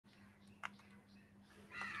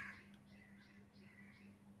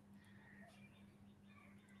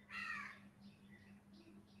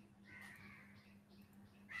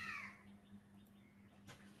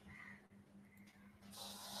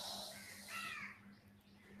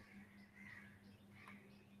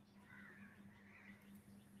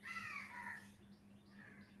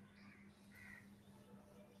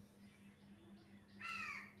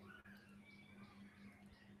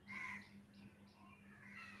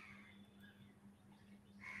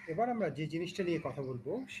এবার আমরা যে জিনিসটা নিয়ে কথা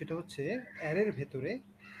বলবো সেটা হচ্ছে অ্যারের ভেতরে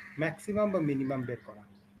ম্যাক্সিমাম বা মিনিমাম বের করা।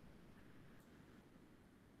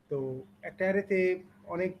 তো একটা অ্যারেতে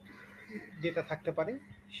অনেক ডেটা থাকতে পারে,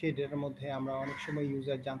 সেই ডেটার মধ্যে আমরা অনেক সময়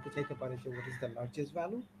ইউজার জানতে চাইতে পারে যে what is the largest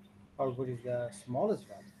value or what is the smallest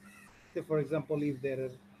value. Say for example, if there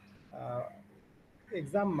are uh,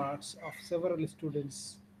 exam marks of several students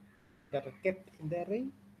that are kept in the array,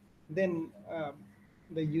 then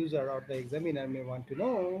the user or the examiner may want to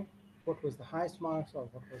know what was the highest marks or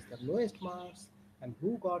what was the lowest marks and who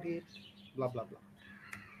got it, blah blah blah.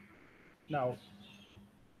 Now,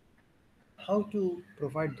 how to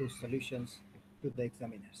provide those solutions to the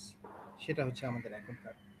examiners, সেটা হচ্ছে আমাদের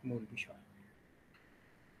এখনকার মূল বিষয়।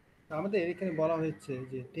 আমাদের এখানে বলা হয়েছে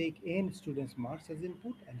যে take n students marks as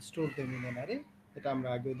input and store them in an array. এটা আমরা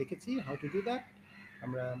আগেও দেখেছি হাউ টু ডু দ্যাট।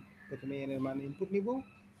 আমরা প্রথমে n এর মান ইনপুট নিব,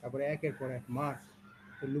 তারপরে একের পর এক মার্ক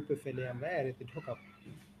লুপে ফেলে আমরা অ্যারেতে ঢোকাবো।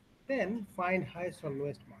 Then find highest or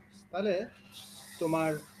lowest marks. তাহলে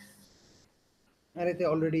তোমার অ্যারেতে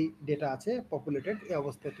অলরেডি ডেটা আছে পপুলেটেড, এই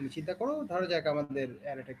অবস্থায় তুমি চিন্তা করো, ধরো যাক আমাদের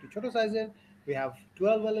অ্যারেটা একটু ছোট সাইজের, we have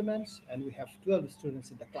 12 elements and we have 12 students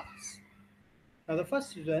in the class. Now the first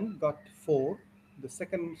student got 4, the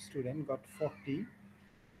second student got 40,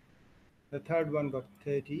 the third one got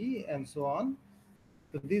 30, and so on.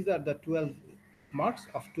 So these are the 12 marks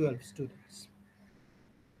of 12 students.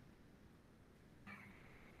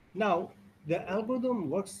 Now the algorithm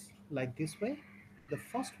works like this way. The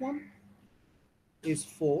first one is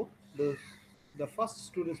 4, the first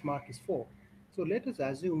student's mark is 4. So let us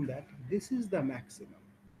assume that this is the maximum.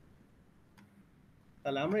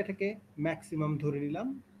 তাহলে আমরা এটাকে maximum ধরে নিলাম,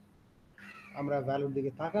 আমরা ভ্যালুর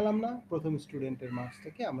দিকে তাকালাম না, প্রথম স্টুডেন্টের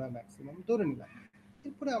মার্কসটাকে আমরা ম্যাক্সিমাম ধরে নিলাম।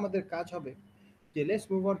 এরপরে আমাদের কাজ হবে যে let's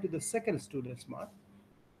move on to the second students mark.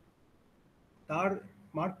 তার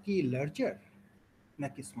মার্ক কি লার্জার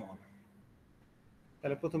নাকি স্মল?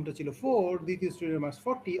 তাহলে প্রথমটা ছিল 4, দ্বিতীয় স্টুডেন্টের মার্কস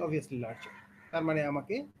 40, অবভিয়াসলি লার্জার। তার মানে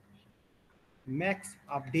আমাকে ম্যাক্স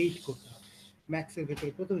আপডেট করতে হবে। ম্যাক্সের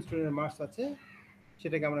ভেতরে প্রথম স্টুডেন্টের মার্কস আছে,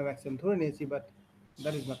 সেটাকে আমরা ম্যাক্সিমাম ধরে নিয়েছি, but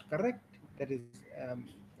that is not correct, that is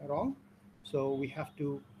wrong. So we have to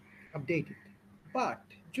update it. But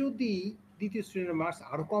যদি দ্বিতীয় স্টুডেন্টের মার্কস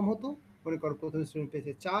আরও কম হতো, মনে করো প্রথম স্টুডেন্ট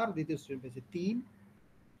পেয়েছে 4, দ্বিতীয় স্টুডেন্ট পেয়েছে 3,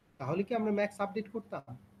 তাহলে কি আমরা ম্যাক্স আপডেট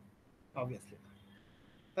করতাম? অবভিয়াসলি না।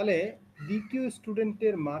 তাহলে দ্বিতীয়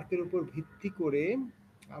স্টুডেন্টের মার্কের উপর ভিত্তি করে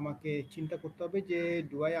আমাকে চিন্তা করতে হবে যে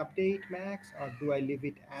do I update max R do I live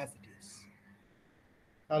it as it is.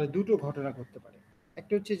 তাহলে দুটো ঘটনা ঘটতে পারে।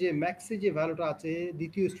 একটা হচ্ছে যে ম্যাক্সে যে ভ্যালুটা আছে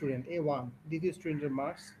দ্বিতীয় স্টুডেন্ট A1, দ্বিতীয় স্টুডেন্টের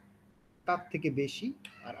মার্কস তার থেকে বেশি।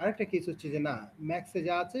 আর আরেকটা কেস হচ্ছে যে না, ম্যাক্সে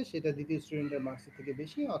যা আছে সেটা দ্বিতীয় স্টুডেন্টের মার্কসের থেকে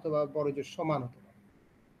বেশি অথবা বড় জোর সমান হতে পারে।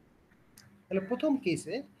 তাহলে প্রথম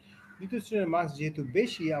কেসে দ্বিতীয় স্টুডেন্টের মার্কস যেহেতু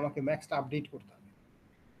বেশি, আমাকে ম্যাক্সটা আপডেট করতে হবে।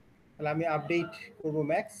 তাহলে আমি আপডেট করবো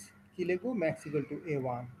ম্যাক্স, কি লিখবো? ম্যাক্স ইকুয়াল টু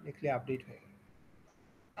A1 লিখলে আপডেট হয়ে গেল।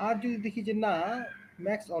 আর যদি দেখি যে না,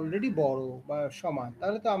 ম্যাক্স অলরেডি বড় বা সমান,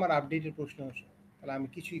 তাহলে তো আমার আপডেটের প্রশ্ন আসে, তাহলে আমি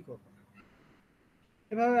কিছুই করবো না।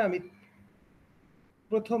 এভাবে আমি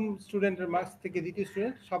প্রথম স্টুডেন্টের মার্কস থেকে দ্বিতীয়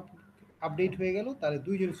স্টুডেন্ট সব আপডেট হয়ে গেল, তাহলে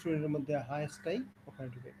দুইজন স্টুডেন্টের মধ্যে হায়েস্টটাই ওখানে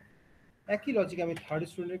ঢুকে গেল। একই লজিক আমি থার্ড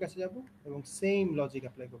স্টুডেন্টের কাছে যাব এবং সেম লজিক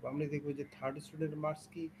অ্যাপ্লাই করবো। আমরা দেখবো যে থার্ড স্টুডেন্টের মার্কস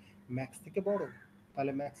কি ম্যাক্স থেকে বড়,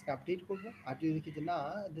 তাহলে ম্যাক্সকে আপডেট করবো। আর যদি দেখি যে না,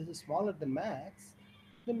 this is smaller then max,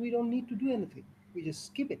 then we don't need to do anything. We just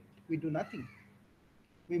skip it. We do nothing.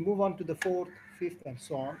 We move on to the fourth, fifth, and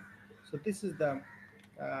so on. So this is the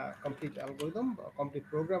complete algorithm, complete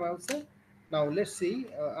program, I would say. Now let's see,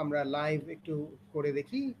 আমরা live একটু করে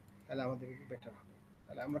দেখি, তাহলে আমাদের better হবে।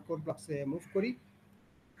 তাহলে আমরা code ব্লকসে move করি,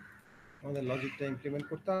 আমাদের লজিকটা ইমপ্লিমেন্ট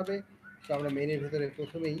করতে হবে। তো আমরা মেইনের ভেতরে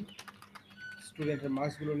প্রথমেই স্টুডেন্টের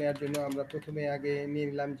মার্কসগুলো নেওয়ার জন্য আমরা প্রথমে আগে নিয়ে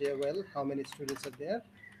নিলাম যে well how many students are দেয়ার।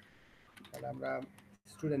 তাহলে আমরা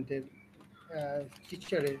স্টুডেন্টের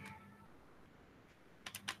টিচারের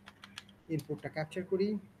ইনপুটটা ক্যাপচার করি।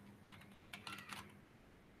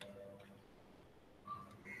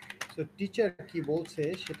 সো টিচার কি বলছে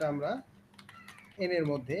সেটা আমরা এন এর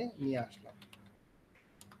মধ্যে নিয়ে আসলাম।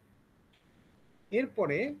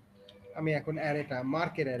 এরপরে আমি এখন অ্যারেটা,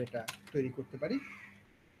 মার্কের অ্যারেটা তৈরি করতে পারি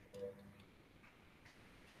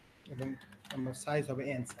এবং আমার সাইজ হবে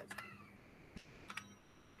এন সাইজ।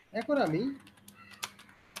 এখন আমি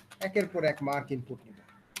একের পর এক মার্ক ইনপুট নিব।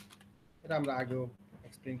 এটা আমরা আগেও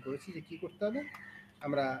এক্সপ্লেন করেছি যে কি করতে হবে।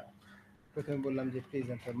 আমরা প্রথমে বললাম যে please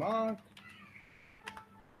enter mark,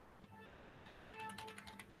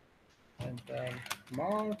 enter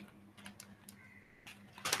mark,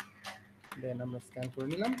 দেন আমরা স্ক্যান করে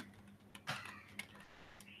নিলাম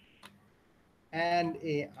and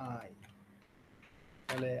AI.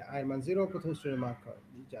 তাহলে আয়ের মান 0 প্রথম স্টুডেন্টের মার্ক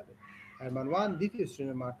যাবে, আয়ের মান 1 দ্বিতীয়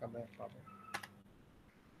স্টুডেন্টের মার্ক আমরা পাবো।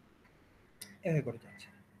 এভাবে করে যাচ্ছে।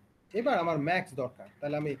 এবার আমার ম্যাক্স দরকার,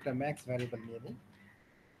 তাহলে আমি একটা ম্যাক্স ভ্যারিয়েবল নিয়ে নিই।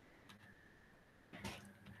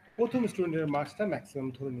 প্রথম স্টুডেন্টের মার্কসটা ম্যাক্সিমাম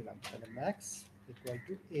ধরে নিলাম, তাহলে ম্যাক্স ইকুয়াল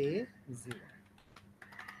টু A0।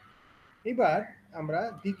 এবার আমরা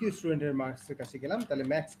দ্বিতীয় স্টুডেন্টের মার্কসের কাছে গেলাম, তাহলে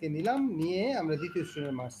ম্যাক্সকে নিলাম, নিয়ে আমরা দ্বিতীয়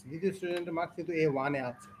স্টুডেন্টের মার্কস কিন্তু A1 এ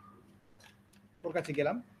আছে, ওর কাছে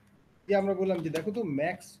গেলাম, যে আমরা বললাম যে দেখো তো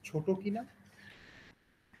ম্যাক্স ছোট কিনা।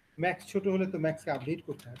 ম্যাক্স ছোট হলে তো ম্যাক্সকে আপডেট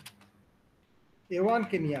করতে হবে, A1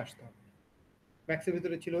 কে নিয়ে আসতে হবে। ম্যাক্সের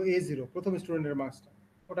ভিতরে ছিল A0 প্রথম স্টুডেন্টের মার্কসটা,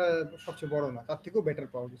 ওটা সবচেয়ে বড় না, তার থেকেও বেটার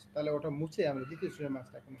পাওয়া গেছে, তাহলে ওটা মুছে আমরা দ্বিতীয় স্টুডেন্টের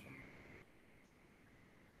মার্কসটা এখন।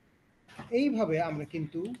 এইভাবে আমরা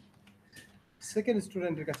কিন্তু সেকেন্ড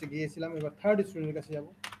স্টুডেন্টের কাছে গিয়েছিলাম, এবার থার্ড স্টুডেন্টের কাছে যাব।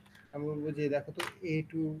 আমি বলবো যে দেখো তো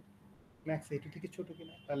A2 ম্যাক্স A2 থেকে ছোট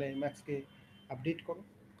কিনা, তাহলে ম্যাক্সকে আপডেট করো।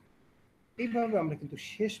 এইভাবে আমরা কিন্তু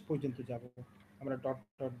শেষ পর্যন্ত যাব, আমরা ডট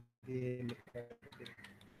ডট দিয়ে।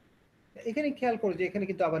 এখানে খেয়াল করো যে এখানে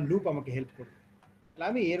কিন্তু আবার লুপ আমাকে হেল্প করবে।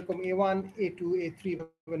 আমি এরকম A1 A2 A3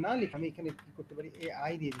 ভাবে না লিখে আমি এখানে কি করতে পারি,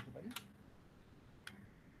 AI দিয়ে দিতে পারি,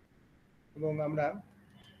 এবং আমরা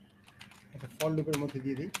একটা ফর লুপের মধ্যে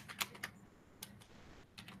দিয়ে দিই।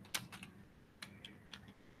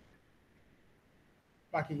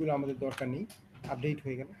 বাকিগুলো আমাদের দরকার নেই, আপডেট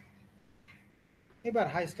হয়ে গেল। এবার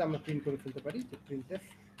হাইস্টটা আমরা প্রিন্ট করে ফেলতে পারি, যে প্রিন্টএফ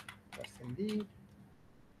 %d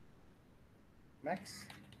ম্যাক্স,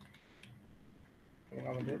 এবং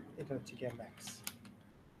আমাদের এটা হচ্ছে কি ম্যাক্স।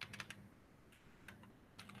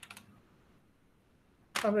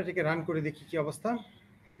 আমরা এটাকে রান করে দেখি কি অবস্থা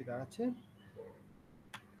কি দাঁড়াচ্ছে।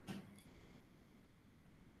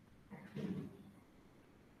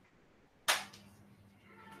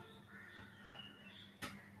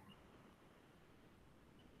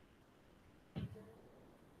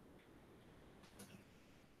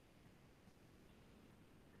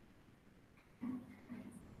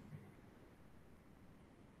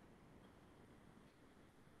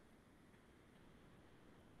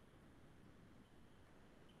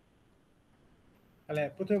 তাহলে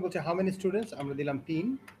প্রথমে বলছে হাউ মেনি স্টুডেন্টস, আমরা দিলাম 3।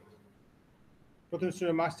 প্রথম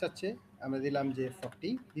স্টুডেন্ট মার্কস চাচ্ছে, আমরা দিলাম যে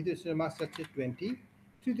 40। দ্বিতীয় স্টুডেন্ট মার্কস চাচ্ছে 20।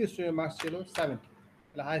 তৃতীয় স্টুডেন্ট মার্কস ছিল 70,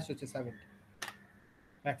 তাহলে হাইস্ট হচ্ছে 70,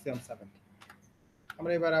 ম্যাক্সিমাম 70।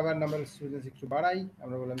 আমরা এবার আবার নাম্বার অফ স্টুডেন্টস একটু বাড়াই,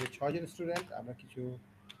 আমরা বললাম যে 6 জন স্টুডেন্ট, আমরা কিছু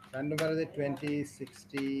র্যান্ডম বাড়াই 20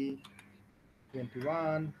 60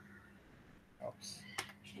 21 অপস।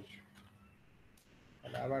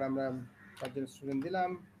 তাহলে আবার আমরা 5 জন স্টুডেন্ট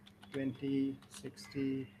দিলাম, 20 60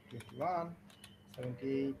 21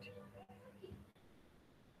 78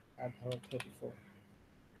 আর ধরো 34।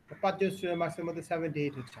 5 জন স্টুডেন্ট মার্কসের মধ্যে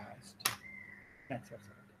 78 হচ্ছে হাইস্ট, ম্যাক্সিমাম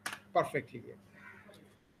 70, পারফেক্টলি।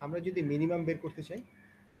 আমরা যদি মিনিমাম বের করতে চাই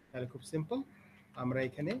তাহলে খুব সিম্পল, আমরা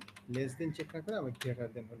এখানে লেস দেন চেক না করে আমরা গ্রেটার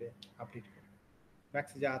দেন হলে আপডেট করি,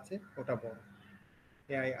 ম্যাক্স যা আছে ওটা বড়,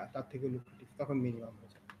 এআই তার থেকে লুক্রেটিভ, তখন মিনিমাম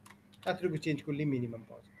হয়ে যায়, এতটুকু চেঞ্জ করলেই মিনিমাম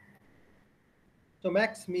পাওয়া যায়। তো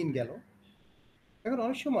ম্যাক্স মিন গেল। এখন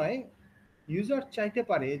অনেক সময় ইউজার চাইতে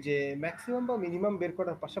পারে যে ম্যাক্সিমাম বা মিনিমাম বের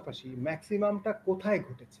করার পাশাপাশি ম্যাক্সিমামটা কোথায়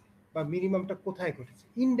ঘটেছে বা মিনিমামটা কোথায় ঘটেছে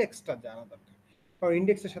ইন্ডেক্সটা জানা দরকার, কারণ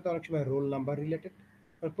ইন্ডেক্সের সাথে অনেক সময় রোল নাম্বার রিলেটেড।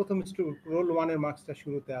 প্রথম রোল 1 এর মার্কসটা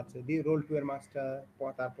শুরুতে আছে, রোল 2 এর মার্কসটা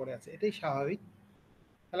তারপরে আছে, এটাই স্বাভাবিক।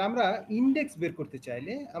 তাহলে আমরা ইন্ডেক্স বের করতে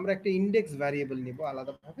চাইলে আমরা একটা ইন্ডেক্স ভ্যারিয়েবল নিব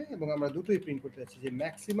আলাদাভাবে, এবং আমরা দুটোই প্রিন্ট করতে যাচ্ছি যে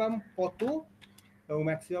ম্যাক্সিমাম কত এবং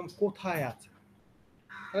ম্যাক্সিমাম কোথায় আছে।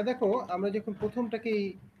 তাহলে দেখো আমরা যখন প্রথমটাকেই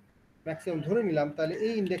ম্যাক্সিমাম ধরে নিলাম, তাহলে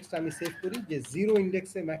এই ইন্ডেক্সটা আমি সেভ করি যে 0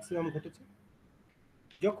 ইন্ডেক্সে ম্যাক্সিমাম ঘটেছে।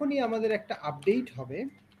 যখনই আমাদের একটা আপডেট হবে,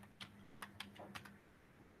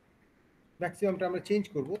 ম্যাক্সিমামটা আমরা চেঞ্জ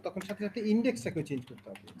করব, তখন সাথে সাথে ইন্ডেক্সটাকেও চেঞ্জ করতে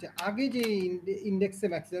হবে, যে আগে যে ইন্ডেক্সে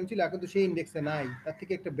ম্যাক্সিমাম ছিল এখন তো সেই ইন্ডেক্সে নাই, তার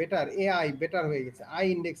থেকে একটা বেটার এআই বেটার হয়ে গেছে, আই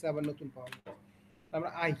ইন্ডেক্সে আবার নতুন পাওয়া গেছে, আমরা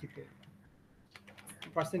আই হিপে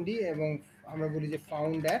 %d, এবং আমরা বলি যে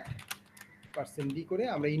ফাউন্ড অ্যাট %d করে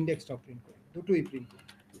আমরা ইন্ডেক্সটাও প্রিন্ট করি, দুটোই প্রিন্ট করি।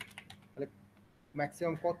 তাহলে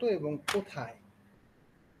ম্যাক্সিমাম কত এবং কোথায়।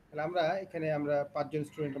 তাহলে আমরা এখানে আমরা 5 জন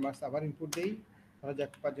স্টুডেন্টের মার্কস আবার ইনপুট দেই, ধরা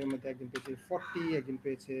যাক 5 জনের মধ্যে একজন পেয়েছে 40, একজন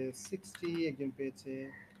পেয়েছে 60, একজন পেয়েছে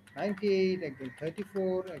 98, একজন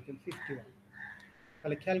 34, একজন 51।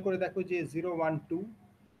 তাহলে খেয়াল করে দেখো যে 0 1 2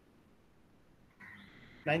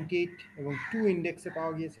 98 এবং 2 ইন্ডেক্সে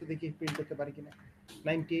পাওয়া গিয়েছে, দেখি প্রিন্ট করতে পারি কিনা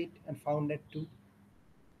 98 and found at 2।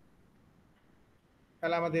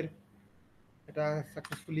 তাহলে আমাদের এটা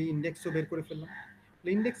সাকসেসফুলি ইন্ডেক্সও বের করে ফেললাম।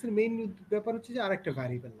 ইন্ডেক্সের মেইন ব্যাপার হচ্ছে যে আরেকটা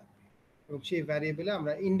ভ্যারিয়েবল লাগবে, এবং সেই ভ্যারিয়েবলে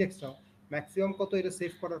আমরা ইন্ডেক্সটাও ম্যাক্সিমাম কত এটা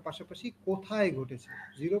সেভ করার পাশাপাশি কোথায় ঘটেছে,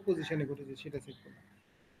 0 পজিশনে ঘটেছে সেটা সেভ করলাম।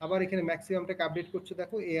 আবার এখানে ম্যাক্সিমামটাকে আপডেট করছো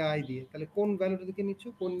দেখো এ আই দিয়ে, তাহলে কোন ভ্যালুটা থেকে নিচ্ছ,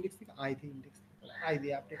 কোন ইন্ডেক্স থেকে, আই থেকে ইন্ডেক্স থেকে, আই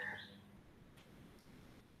দিয়ে আপডেট করছো।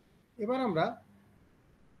 এবার আমরা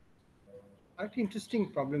আরেকটি ইন্টারেস্টিং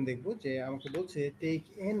প্রবলেম দেখব, যে আমাকে বলছে take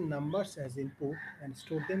n numbers as input and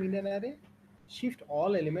store them in an array, shift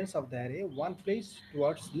all elements of the array one place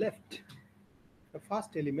towards left, the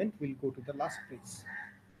first element will go to the last place.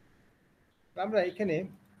 আমরা এখানে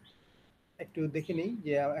একটু দেখে নিই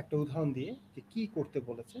যে একটা উদাহরণ দিয়ে যে কি করতে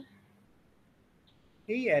বলেছে।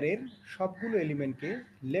 এই অ্যারের সবগুলো এলিমেন্টকে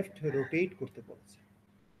লেফট রোটেট করতে বলেছে।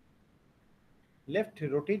 লেফট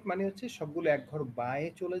রোটেট মানে হচ্ছে সবগুলো এক ঘর বাঁয়ে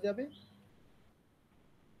চলে যাবে,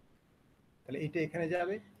 তাহলে এটা এখানে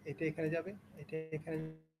যাবে, এটা এখানে যাবে, এটা এখানে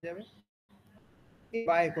যাবে, এই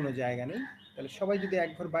বাঁয়ে কোনো জায়গা নেই, তাহলে সবাই যদি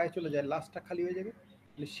এক ঘর বাঁয়ে চলে যায় লাস্টটা খালি হয়ে যাবে,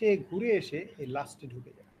 তাহলে সে ঘুরে এসে এই লাস্টে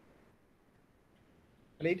ঢুকে যাবে।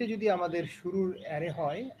 তাহলে এটা যদি আমাদের শুরুর অ্যারে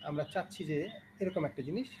হয়, আমরা চাচ্ছি যে এরকম একটা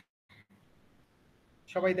জিনিস,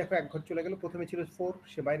 সবাই দেখো এক ঘর চলে গেল, প্রথমে ছিল 4,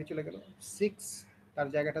 সে বাইরে চলে গেল, 6 তার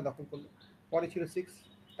জায়গাটা দখল করলো, পরে ছিল 6,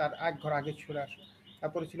 তার এক ঘর আগে সরে আসলো,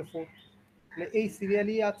 তারপরে ছিল 4, তাহলে এই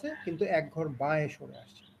সিরিয়ালই আছে কিন্তু এক ঘর বাঁয়ে সরে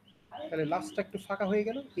আসছে, তাহলে লাস্টটা একটু ফাঁকা হয়ে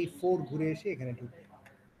গেল, এই 4 ঘুরে এসে এখানে ঢুকবে,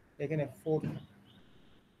 এখানে 4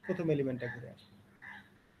 প্রথম এলিমেন্টটা ঘুরে আসবে।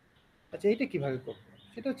 আচ্ছা এইটা কিভাবে করবো,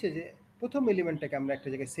 সেটা হচ্ছে যে প্রথম এলিমেন্টটাকে আমরা একটা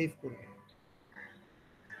জায়গায় সেভ করবো,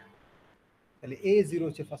 তাহলে a0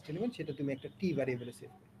 হচ্ছে ফার্স্ট এলিমেন্ট, সেটা তুমি একটা টি ভ্যারিয়েবলে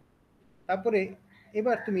সেভ করবে। তারপরে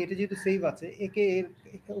এবার তুমি এটা যেহেতু সেভ আছে, একে এর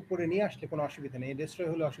উপরে নিয়ে আসলে কোনো অসুবিধা নেই, ডিস্ট্রয়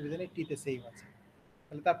হলে অসুবিধা নেই, টিতে সেভ আছে,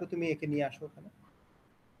 তাহলে তারপর তুমি একে নিয়ে আসো ওখানে,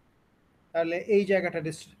 তাহলে এই জায়গাটা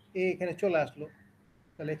এ এখানে চলে আসলো,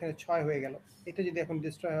 তাহলে এখানে 6 হয়ে গেল, এটা যদি এখন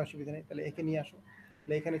ডিস্ট্রয় হয় অসুবিধা নেই, তাহলে একে নিয়ে আসো,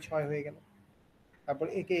 তাহলে এখানে 6 হয়ে গেল, তারপর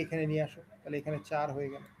একে এখানে নিয়ে আসো, তাহলে এখানে 4 হয়ে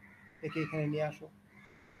গেল, একে এখানে নিয়ে আসো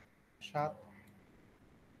 7,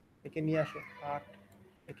 একে নিয়ে আসো 8,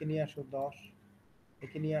 একে নিয়ে আসো 10,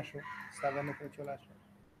 একে নিয়ে আসো 7, এখানে চলে আসো,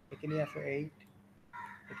 একে নিয়ে আসো 8,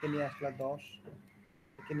 একে নিয়ে আসলা 10,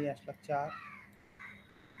 একে নিয়ে আসলা 4,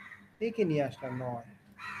 একে নিয়ে আসলাম 9,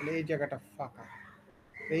 তাহলে এই জায়গাটা ফাঁকা,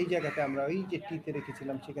 এই জায়গাতে আমরা ওই যে টিতে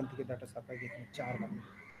রেখেছিলাম সেখান থেকে ডাটা সাপ্লাই এখানে 4 বানিয়ে,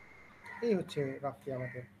 এই হচ্ছে রাফলি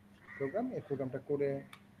আমাদের প্রোগ্রাম। এই প্রোগ্রামটা করে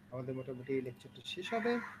আমাদের মোটামুটি এই লেকচারটা শেষ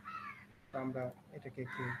হবে, আমরা এটাকে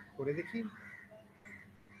একটু করে দেখি।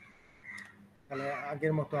 তাহলে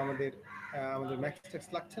আগের মতো আমাদের আমাদের ম্যাক্স টেক্স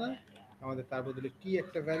লাগছে না, আমাদের তার বদলে টি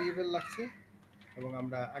একটা ভ্যারিয়েবল লাগছে, এবং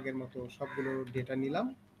আমরা আগের মতো সবগুলো ডেটা নিলাম,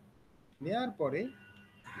 নেওয়ার পরে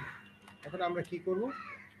এখন আমরা কি করব,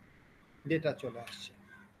 ডেটা চলে আসছে,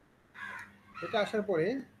 ডেটা আসার পরে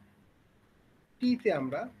টিতে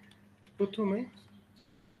আমরা প্রথমে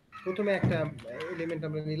একটা এলিমেন্ট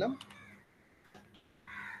আমরা নিলাম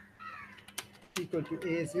ইকুয়াল টু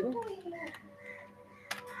a0,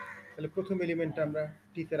 তাহলে প্রথম এলিমেন্টটা আমরা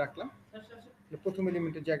টিতে রাখলাম, প্রথম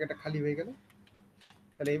এলিমেন্টের জায়গাটা খালি হয়ে গেল,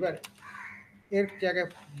 তাহলে এবার এর জায়গায়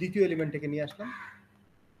দ্বিতীয় এলিমেন্টটাকে নিয়ে আসলাম,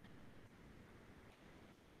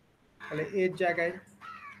 তাহলে এর জায়গায়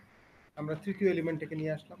আমরা তৃতীয় এলিমেন্টটাকে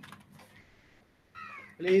নিয়ে আসলাম,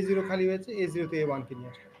 তাহলে a0 খালি হয়েছে, a0 তে a1 কে নিয়ে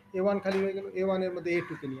আসলাম, a1 খালি হয়ে গেল, a1 এর মধ্যে a2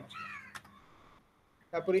 কে নিয়ে আসলাম,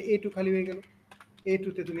 তারপরে a2 খালি হয়ে গেল, a2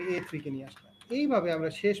 তে তুমি a3 কে নিয়ে আসলাম, এইভাবে আমরা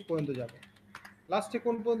শেষ পর্যন্ত যাব, লাস্টে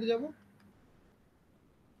কোন পর্যন্ত যাব,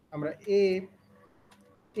 আমরা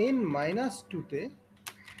n-2 তে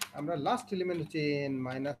আমরা লাস্ট এলিমেন্ট হচ্ছে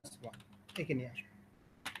n-1 একে নিয়ে আসবো,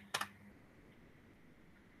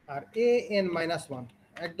 আর an-1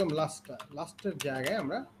 একদম লাস্টের জায়গায়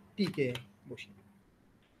আমরা টি কে বসি,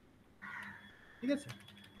 ঠিক আছে।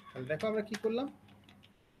 তাহলে দেখো আমরা কি করলাম,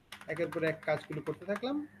 একের পর এক কাজগুলো করতে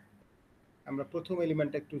থাকলাম, আমরা প্রথম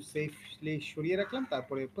এলিমেন্টটা একটু সেফলি সরিয়ে রাখলাম,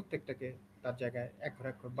 তারপরে প্রত্যেকটাকে তার জায়গায় এক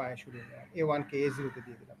ঘর বায়ে সরিয়ে দিলাম, a1 কে a0 তে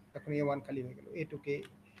দিয়ে দিলাম, তখন a1 খালি হয়ে গেল, a2 কে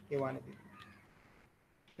a1 এ দিয়ে দিলাম।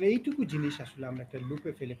 এইটুকু জিনিস আসলে আমরা একটা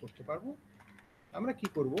লুপে ফেলে করতে পারবো। আমরা কি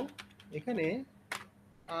করব, এখানে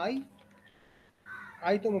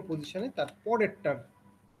আইতম পজিশনে তার পরেরটার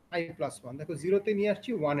i+1, দেখো 0-তে নিয়ে আসছি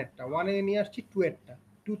 1-এরটা, 1-এ নিয়ে আসছি 2-এরটা,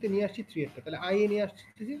 2-তে নিয়ে আসছি 3-এরটা, তাহলে i-এ নিয়ে আসছি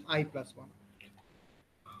i+1,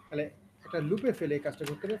 তাহলে একটা লুপে ফেলে এই কাজটা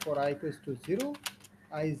করতে হবে, for i equals to 0,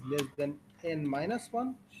 i is less than n-1,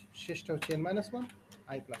 শেষটা হচ্ছে n-1,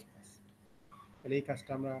 i++, তাহলে এই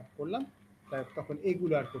কাজটা আমরা করলাম, তখন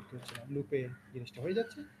এইগুলো আর করতে হচ্ছে না, লুপে জিনিসটা হয়ে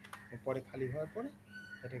যাচ্ছে, পরে খালি হওয়ার পরে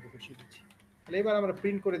এটাকে বসিয়ে দিচ্ছি। তাহলে এবার আমরা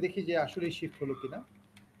প্রিন্ট করে দেখি যে আসলেই শিফট হলো কিনা,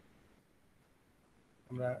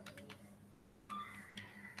 আমরা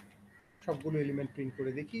সবগুলো এলিমেন্ট প্রিন্ট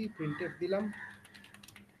করে দেখি, প্রিন্টএফ দিলাম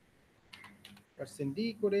 %d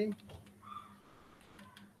করে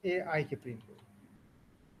ai কে প্রিন্ট করি,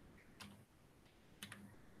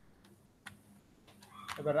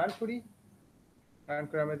 এবার রান করি, রান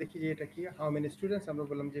করে আমরা দেখি যে এটা কি, হাউ মেনি স্টুডেন্টস, আমরা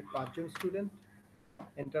বললাম যে 5 জন স্টুডেন্ট।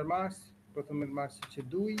 এন্টার মার্কস, প্রথমের মার্কস হচ্ছে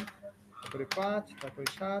 2, তারপরে 5, তারপরে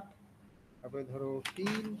 7, তারপরে ধরো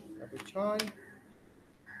 3, তারপরে 6।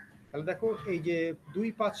 তাহলে দেখো এই যে 2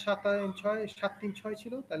 5 7 6 7 3 6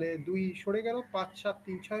 ছিল, তাহলে 2 সরে গেল, 5 7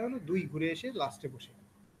 3 6 হলো, 2 ঘুরে এসে লাস্টে বসে।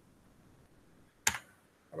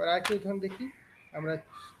 আবার আরেকটা উদাহরণ দেখি, আমরা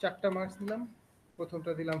 4টা মার্কস নিলাম,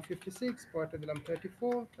 প্রথমটা দিলাম 56, পরেরটা দিলাম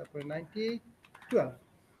 34, তারপরে 98, 12।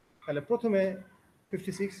 তাহলে প্রথমে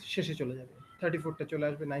 56 শেষে চলে যাবে, 34টা চলে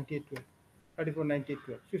আসবে 98 12, 34 98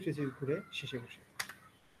 12, 56 ঘুরে শেষে বসে।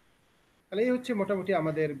 তাহলে এই হচ্ছে মোটামুটি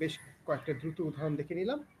আমাদের বেশ কয়েকটা দ্রুত উদাহরণ দেখে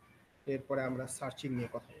নিলাম। এরপরে আমরা সার্চিং নিয়ে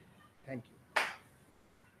কথা বলব। Thank you.